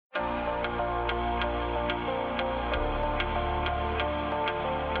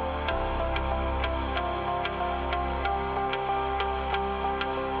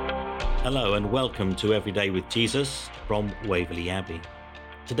Hello and welcome to Everyday with Jesus from Waverley Abbey.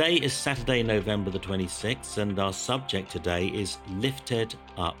 Today is Saturday, November the 26th, and our subject today is Lifted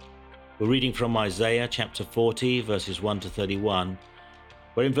Up. We're reading from Isaiah chapter 40, verses 1 to 31,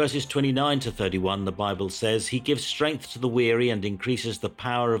 where in verses 29 to 31 the Bible says, "He gives strength to the weary and increases the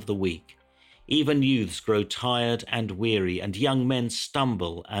power of the weak. Even youths grow tired and weary, and young men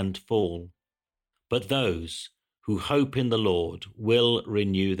stumble and fall. But those who hope in the Lord will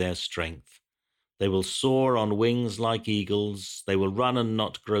renew their strength. They will soar on wings like eagles. They will run and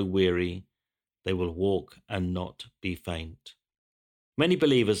not grow weary. They will walk and not be faint." Many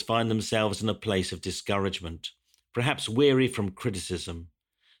believers find themselves in a place of discouragement, perhaps weary from criticism,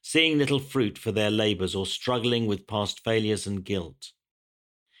 seeing little fruit for their labors, or struggling with past failures and guilt.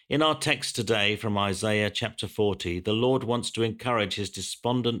 In our text today from Isaiah chapter 40, the Lord wants to encourage his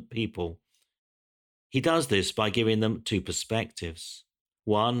despondent people. He does this by giving them two perspectives.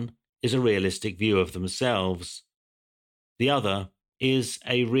 One is a realistic view of themselves. The other is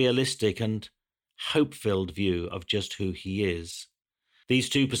a realistic and hope-filled view of just who he is. These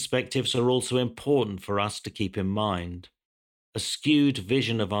two perspectives are also important for us to keep in mind. A skewed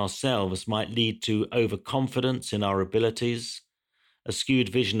vision of ourselves might lead to overconfidence in our abilities. A skewed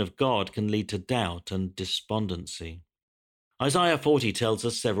vision of God can lead to doubt and despondency. Isaiah 40 tells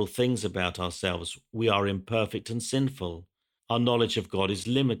us several things about ourselves. We are imperfect and sinful. Our knowledge of God is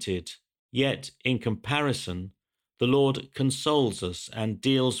limited. Yet, in comparison, the Lord consoles us and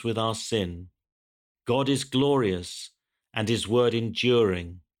deals with our sin. God is glorious and his word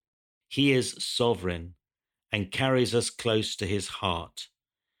enduring. He is sovereign and carries us close to his heart.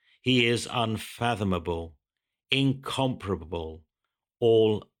 He is unfathomable, incomparable,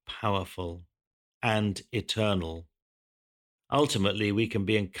 all-powerful, and eternal. Ultimately, we can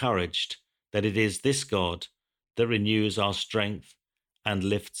be encouraged that it is this God that renews our strength and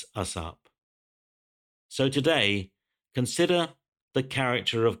lifts us up. So today, consider the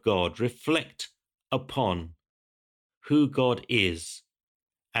character of God. Reflect upon who God is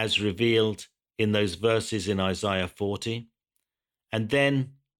as revealed in those verses in Isaiah 40, and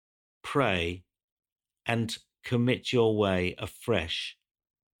then pray and commit your way afresh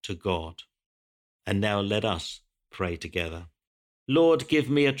to God. And now let us pray together. Lord, give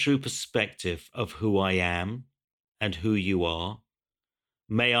me a true perspective of who I am and who you are.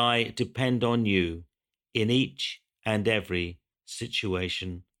 May I depend on you in each and every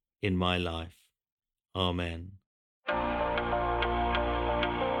situation in my life. Amen.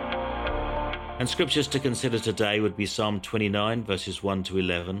 And scriptures to consider today would be Psalm 29, verses 1 to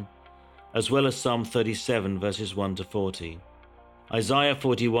 11, as well as Psalm 37, verses 1 to 40, Isaiah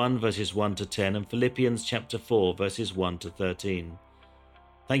 41, verses 1 to 10, and Philippians chapter 4, verses 1 to 13.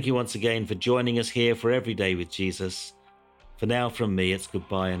 Thank you once again for joining us here for Every Day with Jesus. For now, from me, it's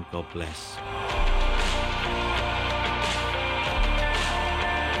goodbye and God bless.